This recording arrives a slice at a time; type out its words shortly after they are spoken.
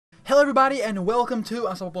Hello everybody and welcome to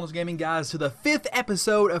Unstopablness Gaming, guys, to the 5th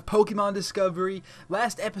episode of Pokemon Discovery.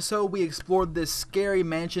 Last episode we explored this scary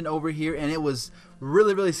mansion over here and it was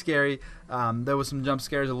really scary. There was some jump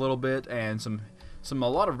scares a little bit and a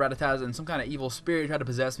lot of rat-a-tats and some kind of evil spirit tried to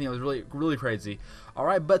possess me. It was really crazy.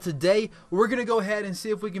 Alright, but today we're going to go ahead and see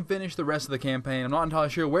if we can finish the rest of the campaign. I'm not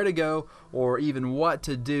entirely sure where to go or even what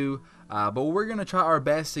to do, but we're going to try our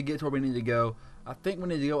best to get to where we need to go. I think we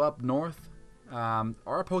need to go up north. Are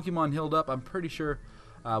our Pokemon healed up? I'm pretty sure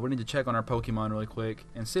we need to check on our Pokemon really quick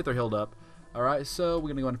and see if they're healed up. Alright, so we're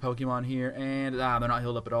going to go into Pokemon here, and they're not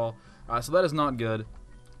healed up at all. Alright, so that is not good.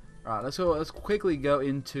 Alright, let's quickly go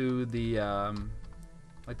into the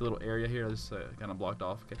like the little area here. This kind of blocked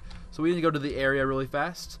off. Okay, so we need to go to the area really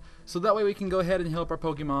fast, so that way we can go ahead and heal up our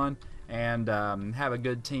Pokemon and have a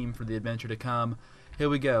good team for the adventure to come. Here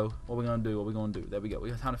we go. What are we gonna do? What are we gonna do? There we go. We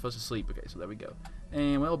have time for us to sleep. Okay, so there we go.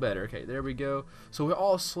 And well, better. Okay, there we go. So we're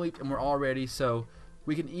all asleep and we're all ready. So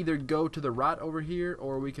we can either go to the right over here,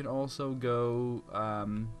 or we can also go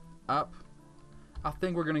up. I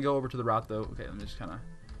think we're gonna go over to the right though. Okay, let me just kind of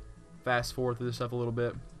fast forward through this stuff a little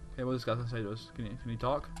bit. Okay, what this guy's gonna say to us? Can you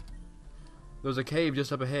talk? There's a cave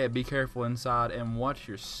just up ahead. Be careful inside and watch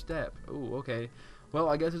your step. Ooh, okay. Well,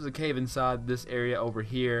 I guess there's a cave inside this area over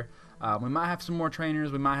here. We might have some more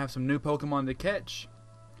trainers. We might have some new Pokemon to catch.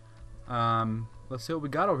 Let's see what we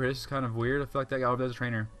got over here. This is kind of weird. I feel like that guy over there is a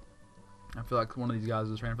trainer. I feel like one of these guys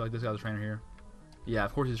is a trainer. I feel like this guy's a trainer here. Yeah,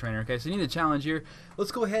 of course he's a trainer. Okay, so you need a challenge here.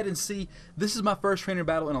 Let's go ahead and see. This is my first trainer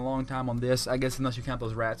battle in a long time on this, I guess, unless you count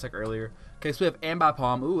those rats like earlier. Okay, so we have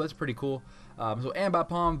Ambipom. Ooh, that's pretty cool. So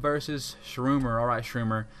Ambipom versus Shroomer. Alright,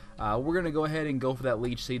 Shroomer. We're going to go ahead and go for that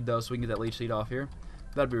Leech Seed, though, so we can get that Leech Seed off here.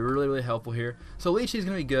 That'd be really helpful here. So Leech Seed is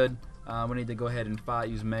going to be good. We need to go ahead and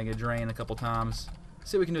use Mega Drain a couple times.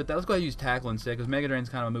 See what we can do with that. Let's go ahead and use Tackle instead, because Mega Drain's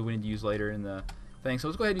kind of a move we need to use later in the thing. So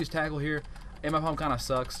let's go ahead and use Tackle here. Ambipom kind of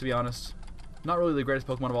sucks, to be honest. Not really the greatest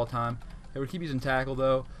Pokemon of all time. Okay, we'll keep using Tackle,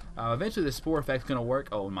 though. Eventually the Spore effect's going to work.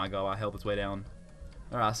 Oh my god, my health is way down.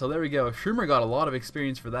 Alright, so there we go. Shroomer got a lot of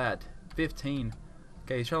experience for that. 15.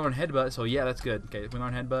 Okay, he's trying to learn Headbutt, so yeah, that's good. Okay, if we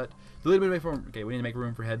learn Headbutt, okay, we need to make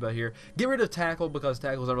room for Headbutt here. Get rid of Tackle, because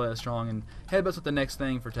Tackle's not really that strong, and Headbutt's with the next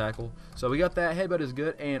thing for Tackle. So we got that. Headbutt is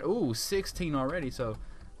good, and ooh, 16 already, so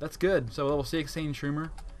that's good. So level 16 Shroomer.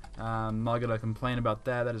 I'm not gonna complain about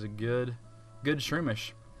that. That is a good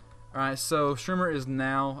Shroomish. Alright, so Shroomer is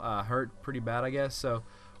now hurt pretty bad, I guess, so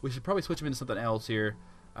we should probably switch him into something else here.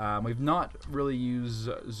 We've not really used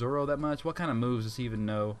Zoro that much. What kind of moves does he even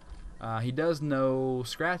know? He does know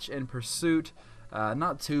Scratch and Pursuit.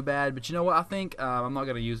 Not too bad, but you know what? I think I'm not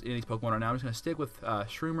going to use any of these Pokemon right now. I'm just going to stick with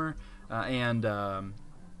Shroomer and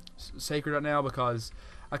Sacred right now, because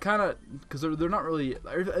they're not really,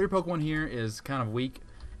 every Pokemon here is kind of weak,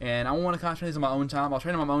 and I want to concentrate these on my own time. I'll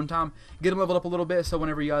train them on my own time, get them leveled up a little bit, so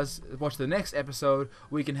whenever you guys watch the next episode,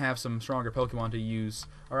 we can have some stronger Pokemon to use.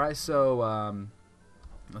 Alright, so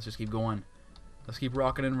let's just keep going. Let's keep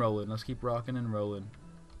rocking and rolling. Let's keep rocking and rolling.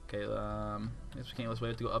 Okay, let's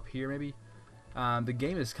have to go up here maybe. The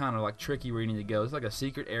game is kind of like tricky where you need to go. It's like a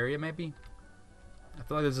secret area maybe. I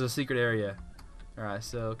feel like this is a secret area. Alright,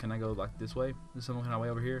 so can I go like this way? There's some kind of way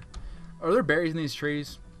over here. Are there berries in these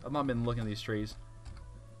trees? I've not been looking at these trees.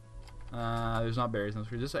 There's not berries in those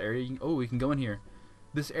trees. This area, we can go in here.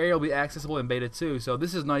 This area will be accessible in beta 2, so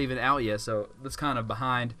this is not even out yet, so that's kind of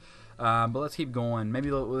behind. But let's keep going. Maybe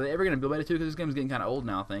they're ever going to build beta 2, because this game is getting kind of old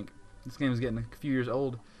now, I think. This game is getting a few years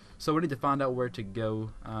old. So we need to find out where to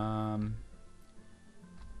go. Oh,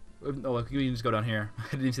 we can just go down here.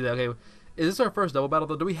 I didn't see that. Okay, is this our first double battle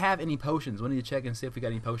though? Do we have any potions? We need to check and see if we got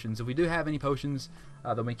any potions. If we do have any potions,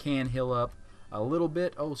 then we can heal up a little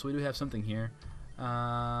bit. Oh, so we do have something here.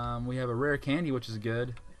 We have a rare candy, which is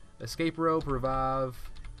good. Escape rope,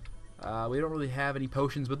 revive. We don't really have any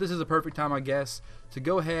potions, but this is a perfect time, I guess, to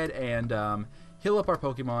go ahead and heal up our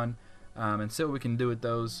Pokemon. And see what we can do with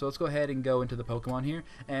those. So let's go ahead and go into the Pokemon here,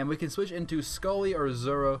 and we can switch into Scully or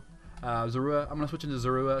Zorua. I'm going to switch into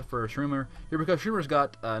Zorua for Shroomer here, because Shroomer's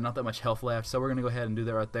got not that much health left, so we're going to go ahead and do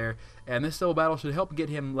that right there. And this double battle should help get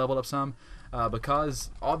him leveled up some,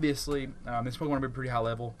 because obviously this Pokemon will be pretty high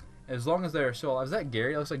level, as long as they're still alive. Is that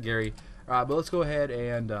Gary? It looks like Gary. Alright, but let's go ahead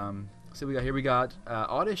and see what we got here. We got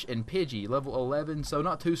Oddish and Pidgey, level 11, so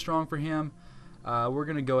not too strong for him. We're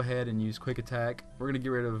going to go ahead and use Quick Attack. We're going to get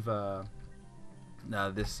rid of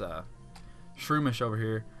this Shroomish over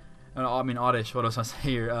here. I mean Oddish, what else I say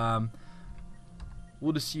here?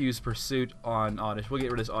 We'll just use Pursuit on Oddish. We'll get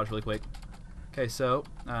rid of this Oddish really quick. Okay, so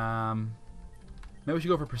maybe we should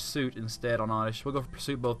go for Pursuit instead on Oddish. We'll go for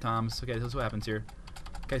Pursuit both times. Okay, this is what happens here.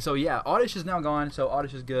 Okay, so yeah, Oddish is now gone, so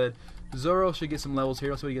Oddish is good. Zoro should get some levels here.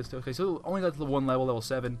 Let's see what he gets to. Okay, so only got to the 1 level, level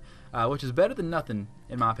 7, which is better than nothing,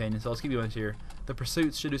 in my opinion. So let's keep going here. The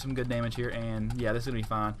pursuits should do some good damage here, and yeah, this is going to be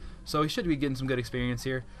fine. So he should be getting some good experience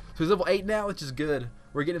here. So he's level 8 now, which is good.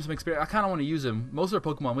 We're getting him some experience. I kind of want to use him. Most of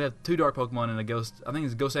our Pokemon, we have 2 dark Pokemon and a ghost. I think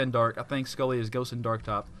it's Ghost and Dark. I think Scully is Ghost and Dark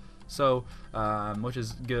top. So, which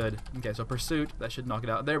is good. Okay, so Pursuit, that should knock it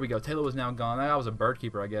out. There we go. Taylor was now gone. That guy was a bird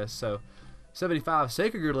keeper, I guess. So, 75.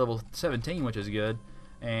 Sacred Gear level 17, which is good.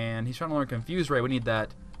 And he's trying to learn Confuse Ray. We need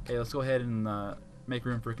that. Okay, let's go ahead and make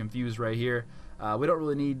room for Confuse Ray here. We don't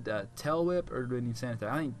really need Tail Whip, or do we need Sand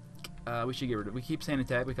Attack? I think we should get rid of it. We keep Sand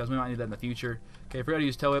Attack because we might need that in the future. Okay, if we're going to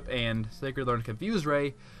use Tail Whip and Sacred learn Confuse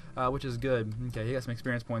Ray, which is good. Okay, he got some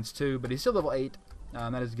experience points too, but he's still level 8.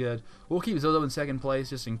 That is good. We'll keep Zozo in 2nd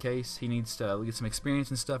place just in case he needs to get some experience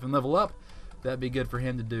and stuff and level up. That'd be good for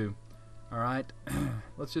him to do. Alright,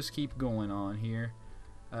 let's just keep going on here.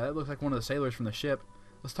 It looks like one of the sailors from the ship.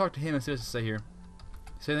 Let's talk to him and see what to say here.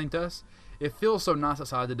 Say anything to us? It feels so nice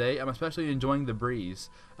outside today. I'm especially enjoying the breeze.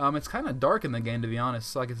 It's kind of dark in the game, to be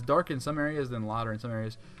honest. Like, it's dark in some areas, then lighter in some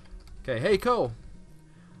areas. Okay, hey Cole.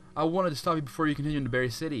 I wanted to stop you before you continue into Berry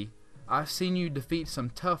City. I've seen you defeat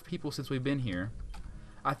some tough people since we've been here.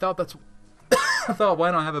 I thought I thought,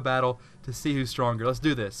 why not have a battle to see who's stronger? Let's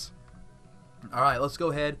do this. Alright, let's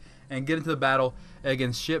go ahead and get into the battle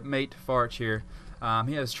against Shipmate Farch here.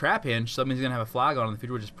 He has Trap Hinge, so that means he's going to have a flag on in the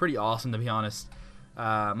future, which is pretty awesome, to be honest.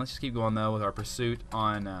 Let's just keep going, though, with our Pursuit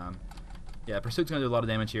on... yeah, Pursuit's going to do a lot of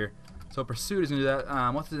damage here. So Pursuit is going to do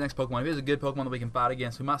that. What's the next Pokemon? If he has a good Pokemon that we can fight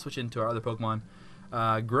against, we might switch into our other Pokemon.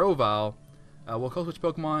 Grovyle. We'll co-switch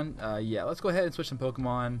Pokemon. Yeah, let's go ahead and switch some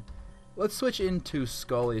Pokemon. Let's switch into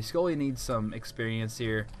Scully. Scully needs some experience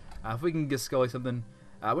here. If we can get Scully something...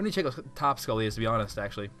 we need to check what top Scully is, to be honest,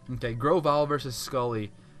 actually. Okay, Grovyle versus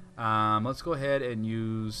Scully. Let's go ahead and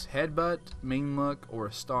use Headbutt, Mean Look, or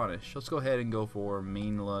Astonish. Let's go ahead and go for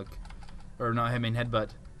Mean Look. Or no, I mean Headbutt.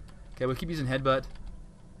 Okay, we'll keep using Headbutt.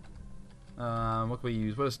 What can we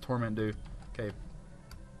use? What does Torment do? Okay.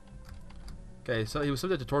 Okay, so he was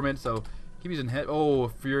subject to Torment, so keep using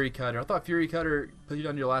Fury Cutter. I thought Fury Cutter put you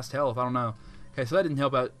down to your last health. I don't know. Okay, so that didn't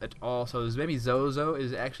help out at all. So maybe Zozo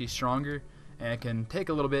is actually stronger, and it can take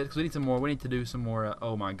a little bit because we need some more. We need to do some more.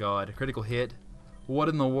 Oh my God, critical hit. What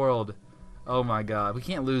in the world? Oh my God, we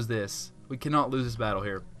can't lose this. We cannot lose this battle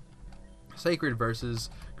here. Sacred versus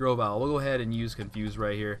Grovyle. We'll go ahead and use Confuse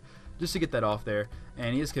right here just to get that off there.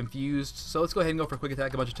 And he is confused, so let's go ahead and go for Quick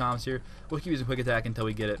Attack a bunch of times here. We'll keep using Quick Attack until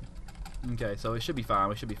we get it. Okay, so it should be fine.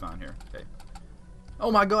 We should be fine here. Okay.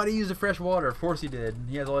 Oh my God, he used a fresh water. Of course he did.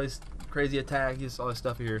 He has all these crazy attack. He has all this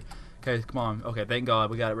stuff here. Okay, come on. Okay, thank God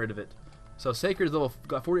we got rid of it. So Sacred's level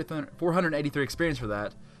got 483 experience for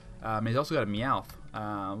that. He's also got a Meowth.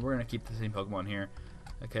 We're gonna keep the same Pokemon here.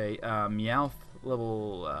 Okay, Meowth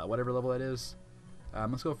level whatever level that is.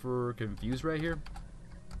 Let's go for Confuse right here.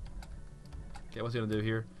 Okay, what's he gonna do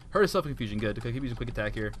here? Hurt his self-confusion. Good. Okay, keep using Quick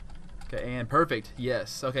Attack here. Okay, and perfect.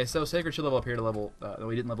 Yes. Okay, so Sacred should level up here to level... no,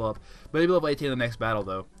 he didn't level up. But he'll be level 18 in the next battle,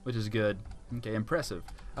 though, which is good. Okay, impressive.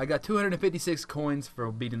 I got 256 coins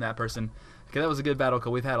for beating that person. Okay, that was a good battle,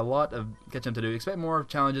 Cole. We've had a lot of catching up to do. Expect more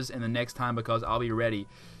challenges in the next time because I'll be ready.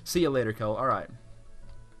 See you later, Cole. Alright.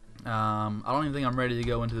 I don't even think I'm ready to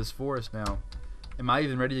go into this forest now. Am I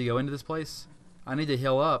even ready to go into this place? I need to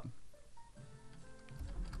heal up.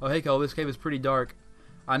 Oh, hey, Cole. This cave is pretty dark.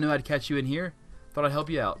 I knew I'd catch you in here. Thought I'd help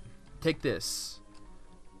you out. Take this.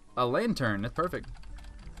 A lantern. That's perfect.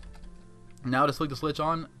 Now just flick the switch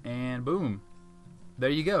on and boom. There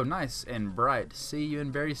you go. Nice and bright. See you in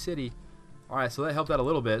Berry City. Alright, so that helped out a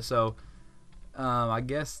little bit. So, I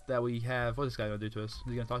guess that we have... What's this guy going to do to us? Is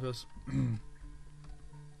he going to talk to us?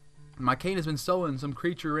 My cane has been stolen. Some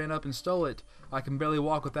creature ran up and stole it. I can barely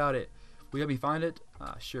walk without it. Will you help me find it?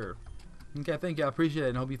 Sure. Okay, thank you. I appreciate it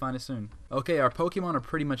and hope you find it soon. Okay, our Pokemon are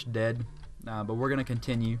pretty much dead. But we're going to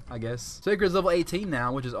continue, I guess. Sacred's level 18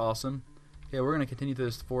 now, which is awesome. Okay, we're going to continue through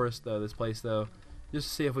this forest, though, this place, though. Just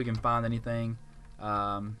to see if we can find anything.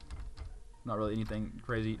 Not really anything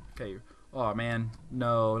crazy. Okay. Oh, man.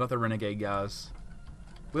 No, not the Renegade guys.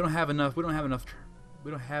 We don't have enough. We don't have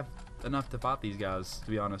enough to fight these guys, to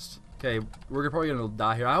be honest. Okay, we're probably going to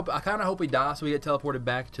die here. I kind of hope we die so we get teleported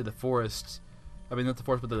back to the forest. I mean, not the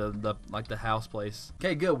forest, but like the house place.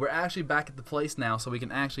 Okay, good. We're actually back at the place now, so we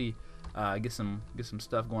can actually... get some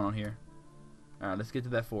stuff going on here. Alright, let's get to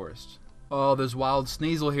that forest. Oh, there's Wild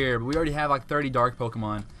Sneasel here. But we already have like 30 dark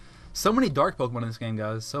Pokemon. So many dark Pokemon in this game,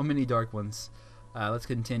 guys. So many dark ones. Let's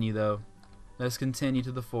continue, though. Let's continue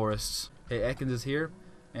to the forests. Okay, Ekans is here.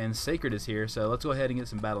 And Sacred is here. So let's go ahead and get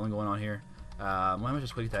some battling going on here. How much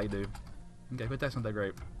does Quick Attack do? Okay, Quick Attack's not that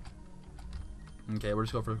great. Okay, we're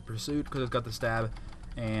just going for pursuit because it's got the stab.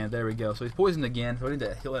 And there we go. So he's poisoned again. So we need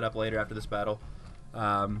to heal it up later after this battle.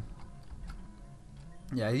 Yeah,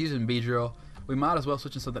 he's using B-Drill. We might as well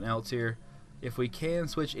switch into something else here. If we can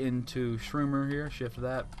switch into Shroomer here, shift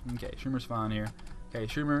that. Okay, Shroomer's fine here. Okay,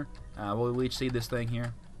 Shroomer, we'll leech seed this thing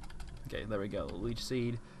here. Okay, there we go. Leech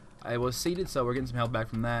seed. I was seeded, so we're getting some health back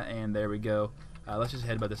from that. And there we go. Let's just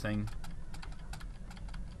headbutt this thing.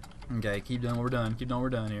 Okay, keep doing what we're doing. Keep doing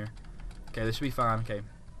what we're doing here. Okay, this should be fine. Okay.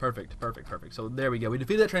 Perfect, perfect, perfect. So there we go. We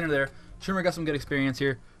defeated that trainer there. Shroomer got some good experience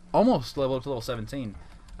here. Almost leveled up to level 17.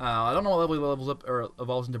 I don't know what level he levels up or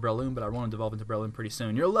evolves into Breloom, but I want to evolve into Breloom pretty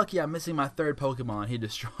soon. You're lucky I'm missing my third Pokemon. He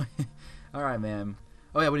destroyed. All right, man.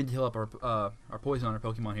 Oh yeah, we need to heal up our poison on our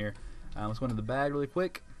Pokemon here. Let's go into the bag really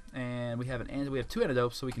quick, and we have we have 2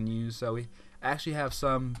 antidotes so we can use. So we actually have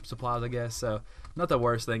some supplies, I guess. So not the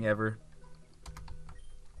worst thing ever.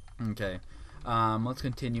 Okay. Let's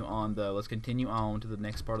continue on though. Let's continue on to the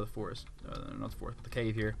next part of the forest. Not the forest, but the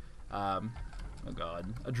cave here. Oh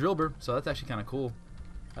god, a Drillbur. So that's actually kind of cool.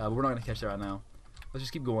 But we're not gonna catch that right now. Let's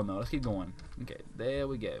just keep going though. Let's keep going. Okay, there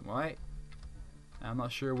we go. All right. I'm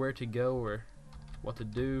not sure where to go or what to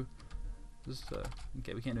do. Just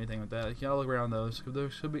okay, we can't do anything with that. You gotta look around those. There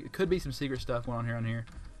could be some secret stuff going on here.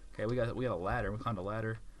 Okay, we got a ladder. We climbed a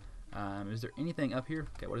ladder. Is there anything up here?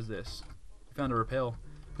 Okay, what is this? We found a repel.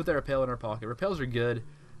 Put that repel in our pocket. Repels are good.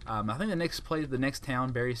 I think the next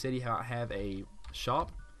town, Berry City, have a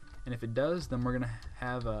shop, and if it does, then we're gonna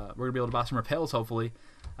be able to buy some repels. Hopefully,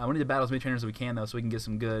 we need to battle as many trainers as we can though, so we can get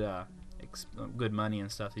some good good money and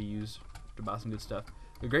stuff to use to buy some good stuff.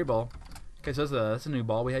 The Great Ball. Okay, so that's a new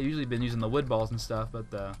ball. We have usually been using the wood balls and stuff, but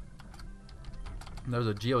there's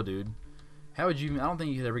a Geodude. How would you? I don't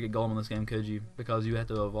think you could ever get Golem in this game, could you? Because you have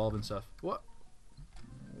to evolve and stuff. What?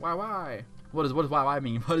 Why? What does why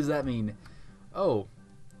mean? What does that mean? Oh,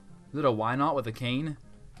 is it a why not with a cane?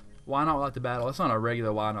 Why not like the battle? That's not a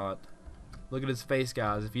regular why not. Look at his face,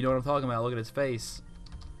 guys. If you know what I'm talking about, look at his face.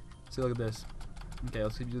 See, look at this. Okay,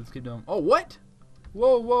 let's keep doing. Oh, what?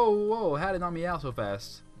 Whoa! How did it knock me out so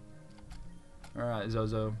fast? All right,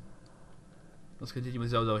 Zozo. Let's continue with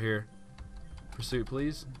Zozo here. Pursuit,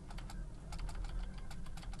 please.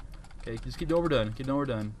 Okay, just keep doing what we're done. Keep doing what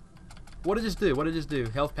we're done. What did it just do? What did it just do?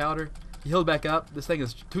 Health powder. He healed back up. This thing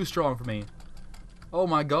is too strong for me. Oh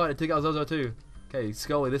my god, it took out Zozo too. Okay,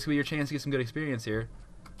 Scully, this will be your chance to get some good experience here.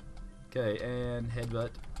 Okay, and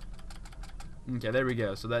headbutt. Okay, there we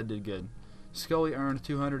go. So that did good. Scully earned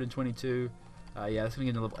 222. Yeah, that's going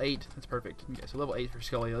to get into level 8. That's perfect. Okay, so level 8 for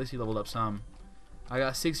Scully. At least he leveled up some. I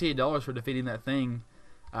got $68 for defeating that thing.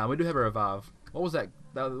 We do have a revive. What was that?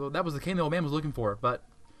 That was the cane the old man was looking for. But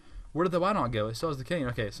where did the why not go? It still has the cane.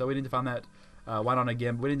 Okay, so we need to find that why not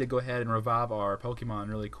again. We need to go ahead and revive our Pokemon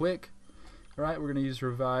really quick. Alright, we're going to use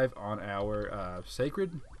revive on our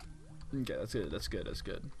Sacred. Okay, that's good. That's good. That's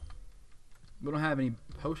good. We don't have any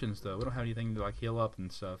potions though. We don't have anything to like heal up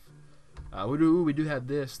and stuff. We do have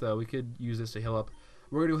this though. We could use this to heal up.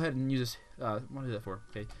 We're gonna go ahead and use this. What is that for?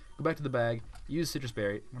 Okay, go back to the bag. Use Citrus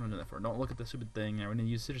Berry. What am I doing that for? Don't look at the stupid thing. Now we're gonna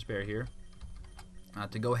use Citrus Berry here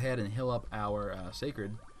to go ahead and heal up our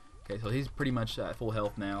Sacred. Okay, so he's pretty much at full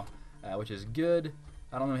health now, which is good.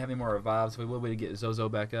 I don't really have any more revives. We will be able to get Zozo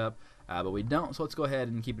back up, but we don't. So let's go ahead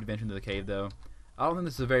and keep adventuring to the cave though. I don't think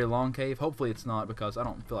this is a very long cave. Hopefully it's not, because I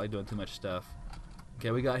don't feel like doing too much stuff.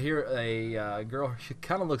 Okay, we got here a girl. She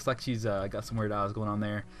kind of looks like she's got some weird eyes going on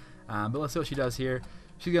there. But let's see what she does here.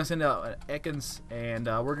 She's going to send out Ekans, and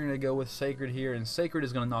we're going to go with Sacred here. And Sacred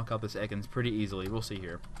is going to knock out this Ekans pretty easily. We'll see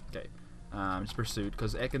here. Okay, just Pursuit,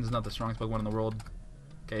 because Ekans is not the strongest Pokemon in the world.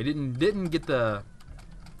 Okay, didn't get the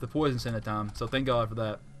poison sent at time, so thank God for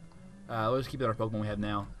that. Let's keep it our Pokemon we have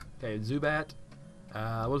now. Okay, Zubat.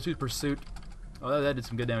 We'll just use Pursuit. Oh, that did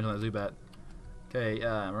some good damage on that Zubat. Okay,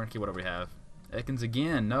 we're going to keep whatever we have. Ekans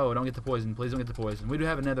again. No, don't get the poison. Please don't get the poison. We do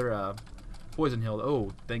have another poison heal. Oh,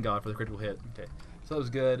 thank God for the critical hit. Okay, so that was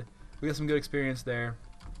good. We got some good experience there.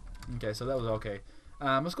 Okay, so that was okay.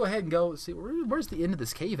 Let's go ahead and go see where's the end of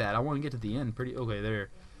this cave at. I want to get to the end. Okay, there.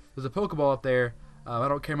 There's a Pokeball up there. I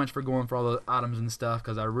don't care much for going for all the items and stuff,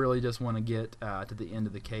 because I really just want to get to the end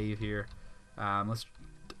of the cave here. Do I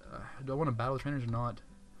want to battle the trainers or not?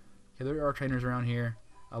 Okay, there are trainers around here.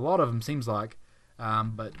 A lot of them seems like.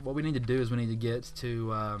 But what we need to do is we need to get to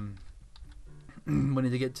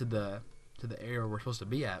the area we're supposed to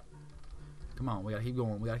be at. Come on, we gotta keep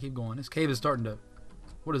going. We gotta keep going. This cave is starting to.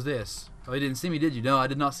 What is this? Oh, you didn't see me, did you? No, I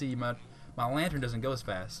did not see you. My lantern doesn't go as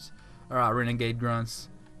fast. All right, Renegade Grunts.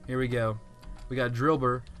 Here we go. We got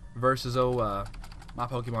Drillbur versus my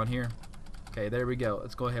Pokemon here. Okay, there we go.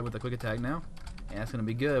 Let's go ahead with the quick attack now, and that's gonna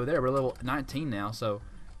be good. There, we're level 19 now, so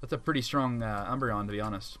That's a pretty strong Umbreon, to be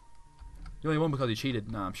honest. You only won because you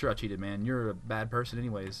cheated. No, I'm sure I cheated, man. You're a bad person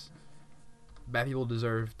anyways. Bad people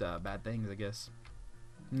deserved bad things, I guess.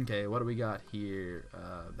 Okay, what do we got here?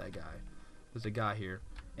 That guy. There's a guy here.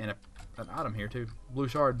 And an item here, too. Blue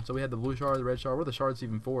shard. So we had the blue shard, the red shard. What are the shards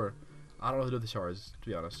even for? I don't know what to do with the shards, to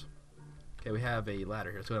be honest. Okay, we have a ladder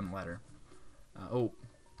here. Let's go down the ladder. Oh,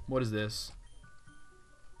 what is this?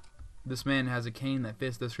 This man has a cane that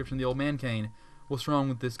fits the description of the old man cane. What's wrong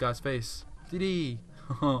with this guy's face? DD.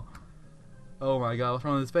 Oh my god, what's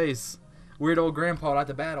wrong with his face? Weird old grandpa at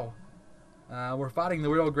the battle. We're fighting the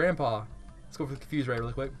weird old grandpa. Let's go for the Confuse Ray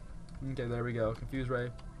really quick. Okay, there we go. Confuse Ray.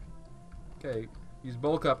 Okay, use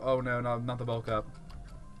Bulk Up. Oh no, not the Bulk Up.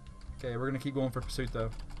 Okay, we're gonna keep going for Pursuit though.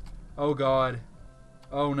 Oh god.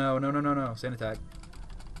 Oh no, no. Sand Attack.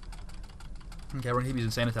 Okay, we're gonna keep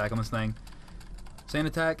using Sand Attack on this thing. Sand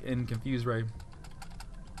Attack and Confuse Ray.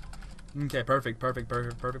 Okay, perfect.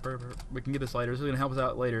 We can get this later. This is gonna help us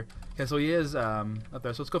out later. Okay, so he is up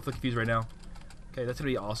there. So let's go for the Confuse Ray now. Okay, that's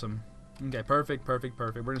gonna be awesome. Okay, perfect.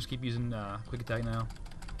 We're gonna just keep using Quick Attack now.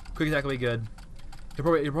 Quick Attack will be good. He'll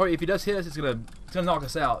probably, if he does hit us, it's gonna knock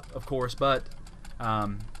us out, of course. But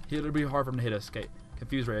it'll be hard for him to hit us. Okay,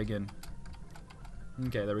 Confuse Ray again.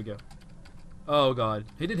 Okay, there we go. Oh god,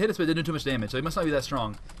 he did hit us, but didn't do too much damage. So he must not be that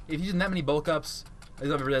strong. If he's using that many bulk ups, he's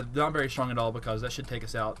not very strong at all because that should take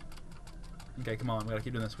us out. Okay, come on, we gotta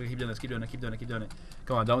keep doing this. We keep doing it.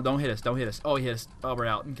 Come on, don't hit us. Oh, he hit us. Oh, we're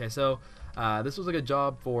out. Okay, so this was a good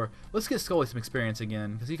job for. Let's get Scully some experience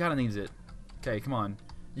again because he kind of needs it. Okay, come on.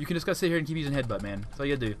 You can just gotta sit here and keep using Headbutt, man. That's all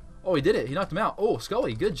you gotta do. Oh, he did it. He knocked him out. Oh,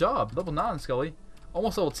 Scully, good job. Level 9, Scully.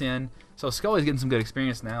 Almost level 10. So Scully's getting some good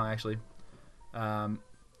experience now, actually.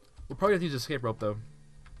 We're probably gonna have to use Escape Rope though.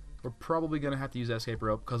 We're probably gonna have to use that Escape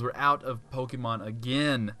Rope because we're out of Pokemon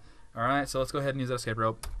again. All right, so let's go ahead and use that Escape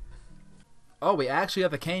Rope. Oh, we actually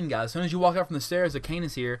have the cane, guys. As soon as you walk out from the stairs, the cane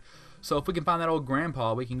is here. So if we can find that old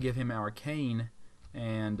grandpa, we can give him our cane.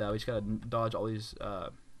 And we just gotta dodge all these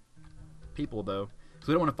people though, because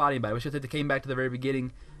we don't want to fight anybody. We should take the cane back to the very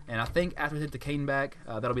beginning. And I think after we take the cane back,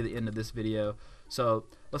 that'll be the end of this video. So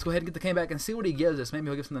let's go ahead and get the cane back and see what he gives us. Maybe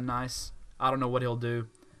he'll give something nice. I don't know what he'll do.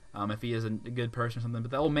 If he is a good person or something.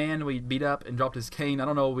 But the old man we beat up and dropped his cane. I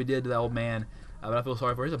don't know what we did to that old man, but I feel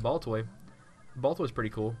sorry for him. He's a ball toy. Ball toy is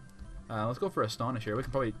pretty cool. Let's go for Astonish here. We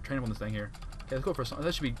can probably train him on this thing here. Okay, let's go for Astonish.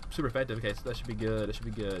 That should be super effective. Okay, so that should be good.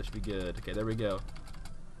 Okay, there we go.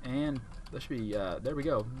 And that should be, there we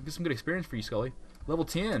go. Get some good experience for you, Scully. Level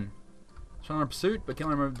 10. Trying on Pursuit, but can't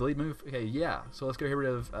remember the lead move. Okay, yeah. So let's get rid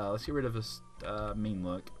of this mean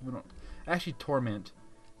look. We don't actually Torment.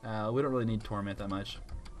 We don't really need Torment that much.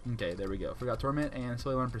 Okay, there we go. Forgot Torment and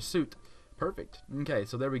slowly learn Pursuit. Perfect. Okay,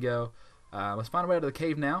 so there we go. Let's find a way out of the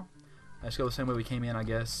cave now. Let's go the same way we came in, I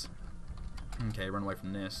guess. Okay, run away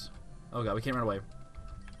from this. Oh god, we can't run away.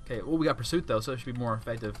 Okay, well we got Pursuit though, so it should be more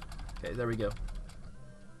effective. Okay, there we go.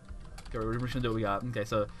 Okay, we're just gonna do what we got. Okay,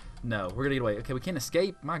 so no, we're gonna get away. Okay, we can't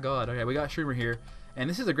escape. My god. Okay, we got Shroomer here, and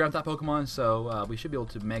this is a ground type Pokemon, so we should be able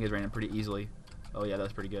to Mega Drain him pretty easily. Oh yeah,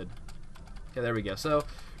 that's pretty good. Okay, there we go. So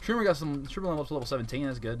Shroomer got some Shroomer level up to level 17.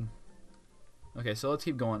 That's good. Okay, so let's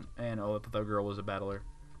keep going. And oh, I thought that girl was a battler.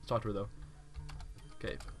 Let's talk to her though.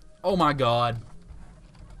 Okay. Oh my god.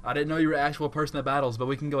 I didn't know you were an actual person that battles, but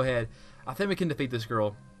we can go ahead. I think we can defeat this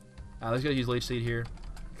girl. Let's go use Leech Seed here.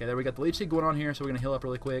 Okay, there we got the Leech Seed going on here, so we're gonna heal up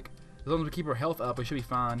really quick. As long as we keep our health up, we should be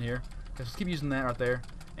fine here. Okay, so let's keep using that right there,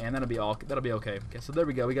 and that'll be okay. Okay, so there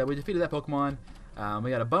we go. We defeated that Pokemon. We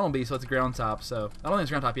got a Bumblebee, so it's a ground type. So I don't think it's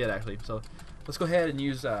ground type yet actually. So let's go ahead and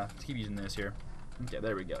use keep using this here. Okay,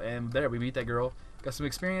 there we go. And there we beat that girl. Got some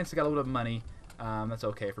experience. Got a little bit of money. That's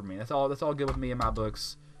okay for me. That's all good with me in my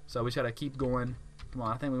books. So we just gotta keep going. Come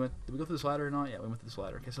on, I think we went. Did we go through this ladder or not? Yeah, we went through this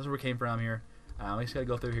ladder. Okay, so that's where we came from here. We just gotta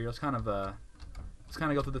go through here. Let's kind of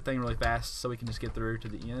go through the thing really fast so we can just get through to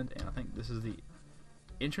the end. And I think this is the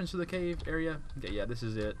entrance to the cave area. Okay, yeah, this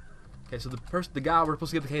is it. Okay, so the guy we're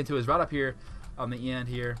supposed to get the cave to is right up here on the end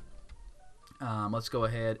here. Let's go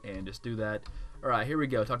ahead and just do that. All right, here we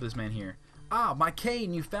go. Talk to this man here. Ah, my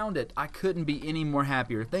cane, you found it. I couldn't be any more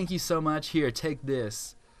happier. Thank you so much. Here, take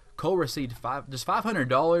this. Cole received just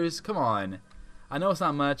 $500. Come on. I know it's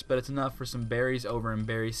not much, but it's enough for some berries over in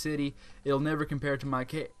Berry City. It'll never compare to my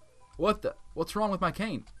cane. What's wrong with my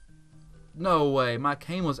cane? No way. My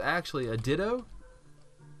cane was actually a Ditto?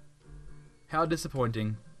 How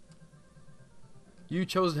disappointing. You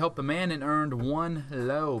chose to help the man and earned 1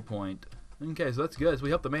 low point. Okay, so that's good. So we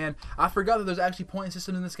helped the man. I forgot that there's actually point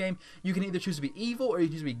system in this game. You can either choose to be evil or you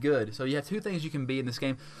can choose to be good. So you have 2 things you can be in this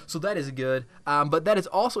game. So that is good. But that is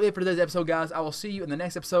also it for today's episode, guys. I will see you in the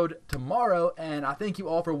next episode tomorrow. And I thank you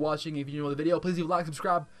all for watching. If you enjoyed the video, please leave a like,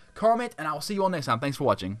 subscribe, comment, and I will see you all next time. Thanks for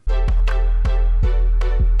watching.